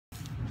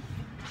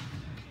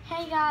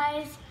Hey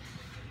guys,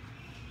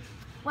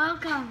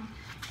 welcome,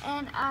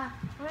 and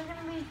we're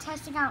gonna be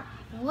testing out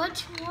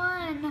which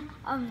one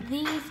of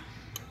these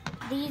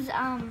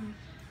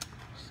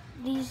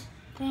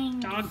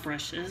things,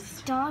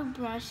 dog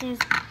brushes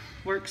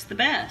works the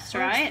best,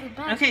 right?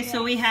 Okay,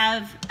 so we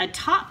have a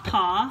Top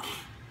Paw.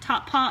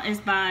 Top Paw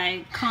is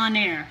by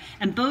Conair,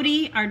 and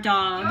Bodie, our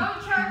dog,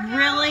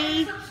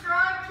 really.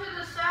 Subscribe to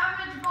the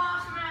Savage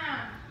Boss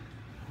Man.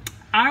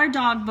 Our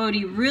dog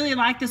Bodie really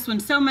liked this one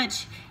so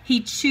much he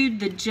chewed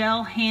the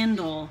gel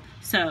handle.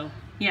 So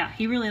yeah,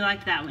 he really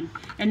liked that one.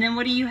 And then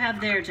what do you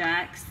have there,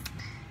 Jax?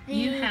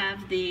 You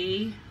have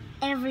the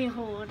Every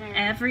Holder.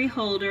 Every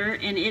Holder,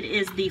 and it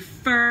is the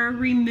Fur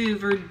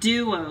Remover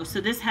Duo.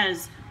 So this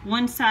has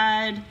one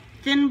side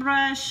thin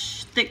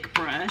brush, thick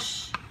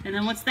brush, and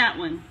then what's that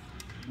one?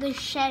 The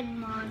Shed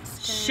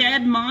Monster.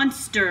 Shed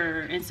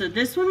Monster. And so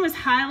this one was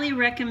highly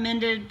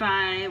recommended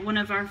by one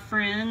of our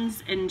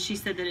friends, and she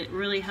said that it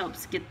really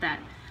helps get that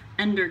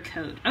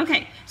undercoat.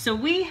 Okay, so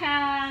we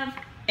have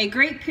a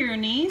Great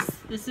Pyrenees.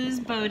 This is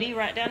Bodie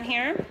right down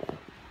here.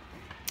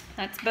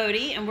 That's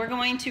Bodie, and we're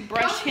going to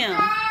brush him.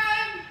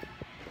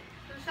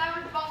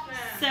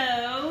 So,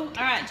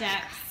 all right,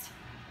 Jax.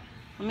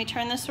 Let me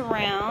turn this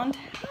around.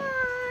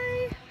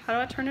 Hi. How do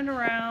I turn it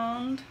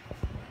around?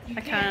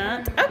 I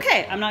can't.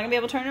 Okay, I'm not gonna be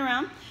able to turn it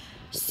around.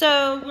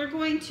 So we're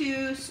going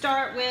to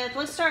start with,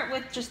 let's start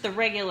with just the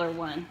regular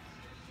one.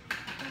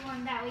 The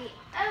one that we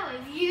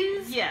always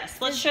use. Yes,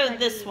 let's show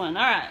this one.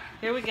 All right,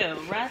 here we go.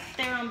 Right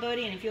there on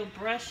Bodie, and if you'll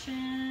brush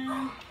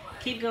him,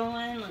 keep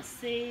going, let's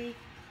see.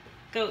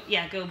 Go,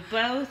 yeah, go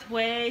both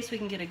ways so we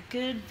can get a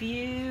good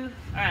view.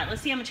 All right,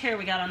 let's see how much hair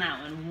we got on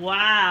that one.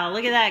 Wow,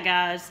 look at that,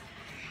 guys.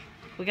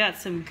 We got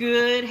some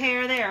good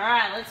hair there. All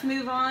right, let's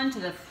move on to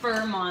the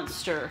Fur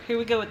Monster. Here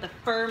we go with the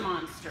Fur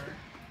Monster.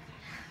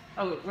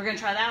 Oh, we're gonna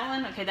try that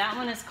one? Okay, that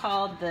one is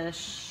called the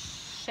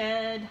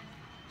Shed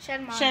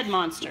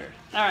Monster.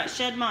 All right,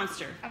 Shed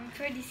Monster. I'm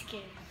pretty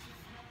scared.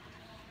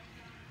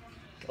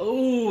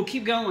 Oh,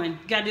 keep going. You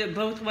gotta do it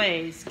both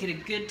ways. Get a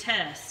good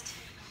test.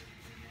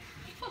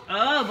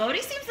 Oh,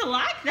 Bodie seems to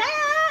like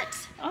that.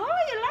 Oh,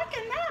 you're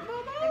liking that,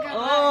 Bobo?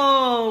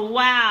 Oh,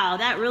 wow.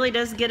 That really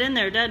does get in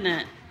there, doesn't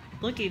it?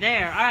 Looky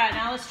there. All right,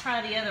 now let's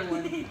try the other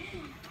one.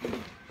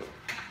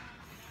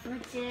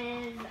 Which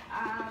is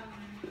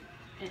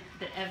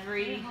the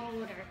Every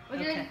Holder. We're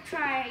gonna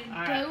try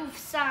both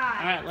sides.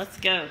 All right, let's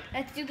go.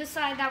 Let's do the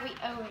side that we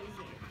always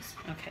use.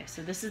 Okay,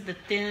 so this is the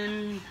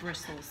thin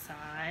bristle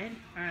side.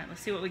 All right,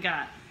 let's see what we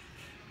got.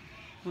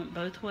 Went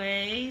both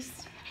ways.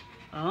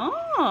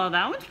 Oh,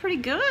 that one's pretty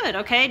good.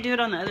 Okay, do it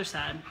on the other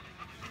side.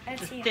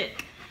 Let's see. The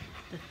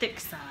thick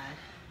side.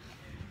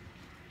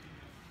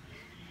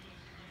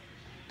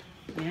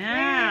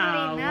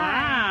 Yeah,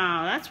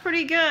 wow, that's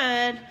pretty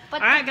good. All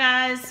right,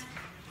 guys,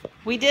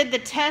 we did the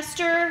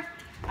tester.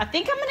 I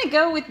think I'm gonna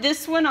go with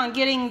this one on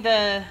getting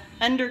the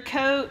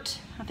undercoat.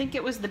 I think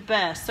it was the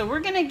best. So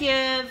we're gonna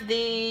give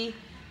the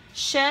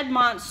Shed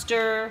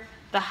Monster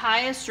the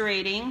highest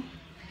rating.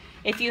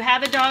 If you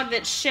have a dog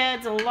that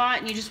sheds a lot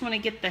and you just want to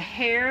get the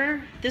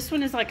hair, this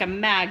one is like a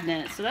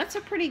magnet, so that's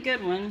a pretty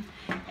good one.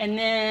 And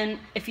then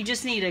if you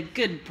just need a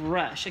good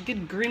brush, a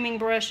good grooming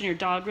brush, and your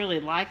dog really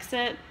likes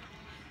it,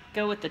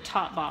 go with the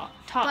Top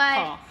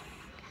Paw.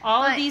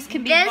 All of these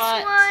can be bought.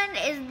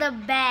 This one is the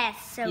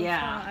best so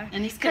far.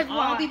 And these can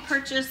all be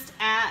purchased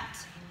at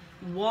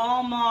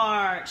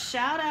Walmart.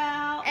 Shout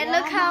out, and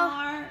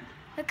Walmart.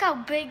 Look how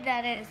big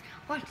that is.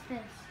 Watch this.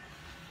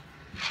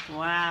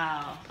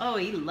 Wow. Oh,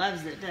 he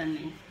loves it, doesn't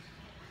he?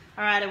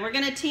 All right, and we're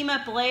going to team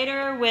up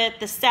later with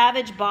the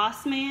Savage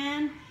Boss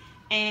Man,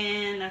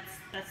 and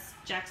that's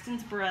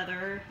Jackson's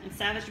brother. And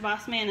Savage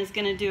Boss Man is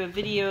going to do a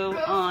video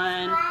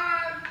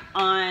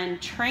on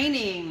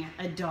training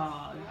a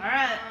dog. All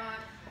right.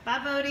 Bye,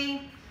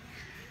 Bodie.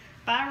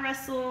 Bye,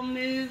 Wrestle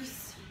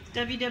Moves,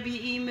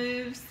 WWE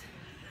Moves.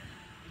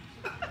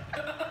 All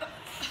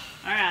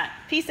right.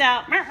 Peace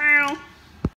out.